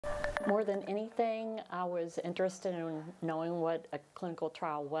More than anything, I was interested in knowing what a clinical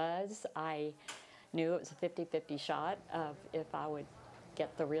trial was. I knew it was a 50-50 shot of if I would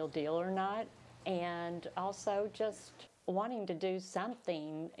get the real deal or not, and also just wanting to do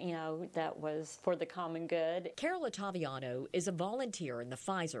something, that was for the common good. Carol Ottaviano is a volunteer in the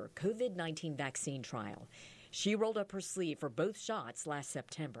Pfizer COVID-19 vaccine trial. She rolled up her sleeve for both shots last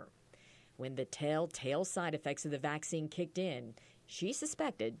September. When the telltale side effects of the vaccine kicked in, she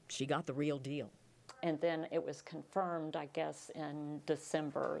suspected she got the real deal. And then it was confirmed, I guess, in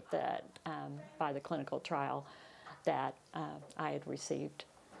December that by the clinical trial that I had received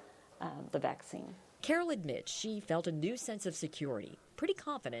the vaccine. Carol admits she felt a new sense of security, pretty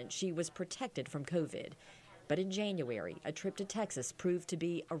confident she was protected from COVID. But in January, a trip to Texas proved to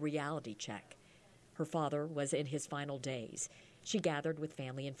be a reality check. Her father was in his final days. She gathered with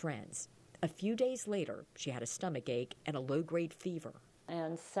family and friends. A few days later, she had a stomach ache and a low-grade fever.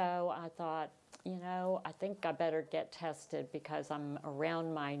 And so I thought, I think I better get tested because I'm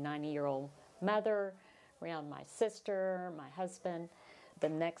around my 90-year-old mother, around my sister, my husband. The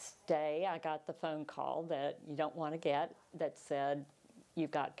next day, I got the phone call that you don't want to get that said,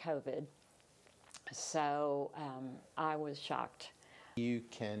 you've got COVID. So I was shocked. You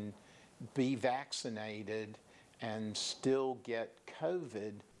can be vaccinated and still get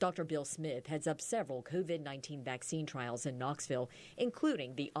COVID. Dr. Bill Smith heads up several COVID-19 vaccine trials in Knoxville,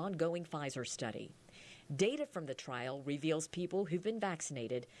 including the ongoing Pfizer study. Data from the trial reveals people who've been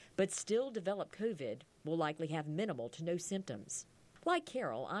vaccinated but still develop COVID will likely have minimal to no symptoms. Like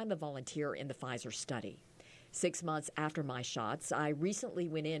Carol, I'm a volunteer in the Pfizer study. 6 months after my shots, I recently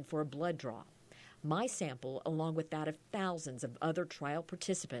went in for a blood draw. My sample, along with that of thousands of other trial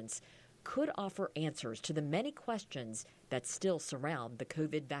participants, could offer answers to the many questions that still surround the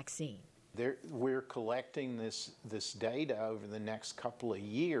COVID vaccine. We're collecting this data over the next couple of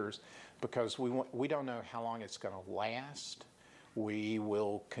years because we don't know how long it's going to last. We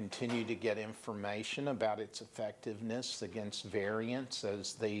will continue to get information about its effectiveness against variants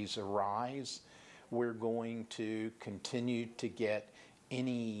as these arise. We're going to continue to get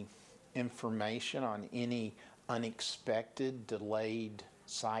any information on any unexpected, delayed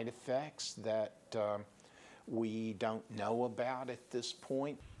side effects that we don't know about at this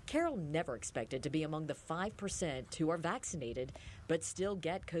point. Carol never expected to be among the 5% who are vaccinated but still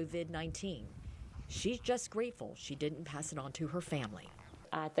get COVID-19. She's just grateful she didn't pass it on to her family.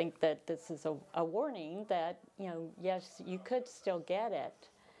 I think that this is a warning that, yes, you could still get it,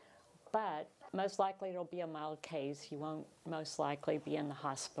 but most likely it'll be a mild case. You won't most likely be in the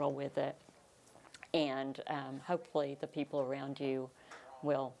hospital with it. And hopefully the people around you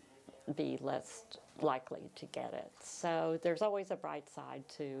will be less likely to get it. So there's always a bright side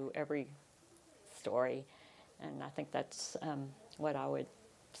to every story, and I think that's what I would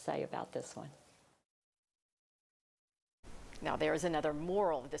say about this one. Now, there's another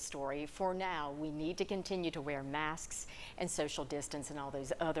moral of the story. For now, we need to continue to wear masks and social distance and all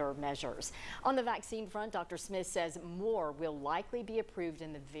those other measures. On the vaccine front, Dr. Smith says more will likely be approved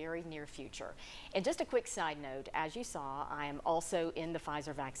in the very near future. And just a quick side note, as you saw, I am also in the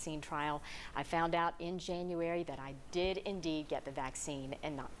Pfizer vaccine trial. I found out in January that I did indeed get the vaccine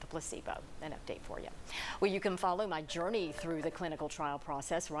and not the placebo. An update for you. Well, you can follow my journey through the clinical trial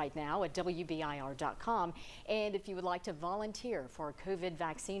process right now at WBIR.com. And if you would like to volunteer for a COVID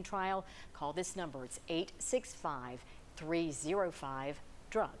vaccine trial, call this number. It's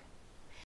 865-305-DRUG.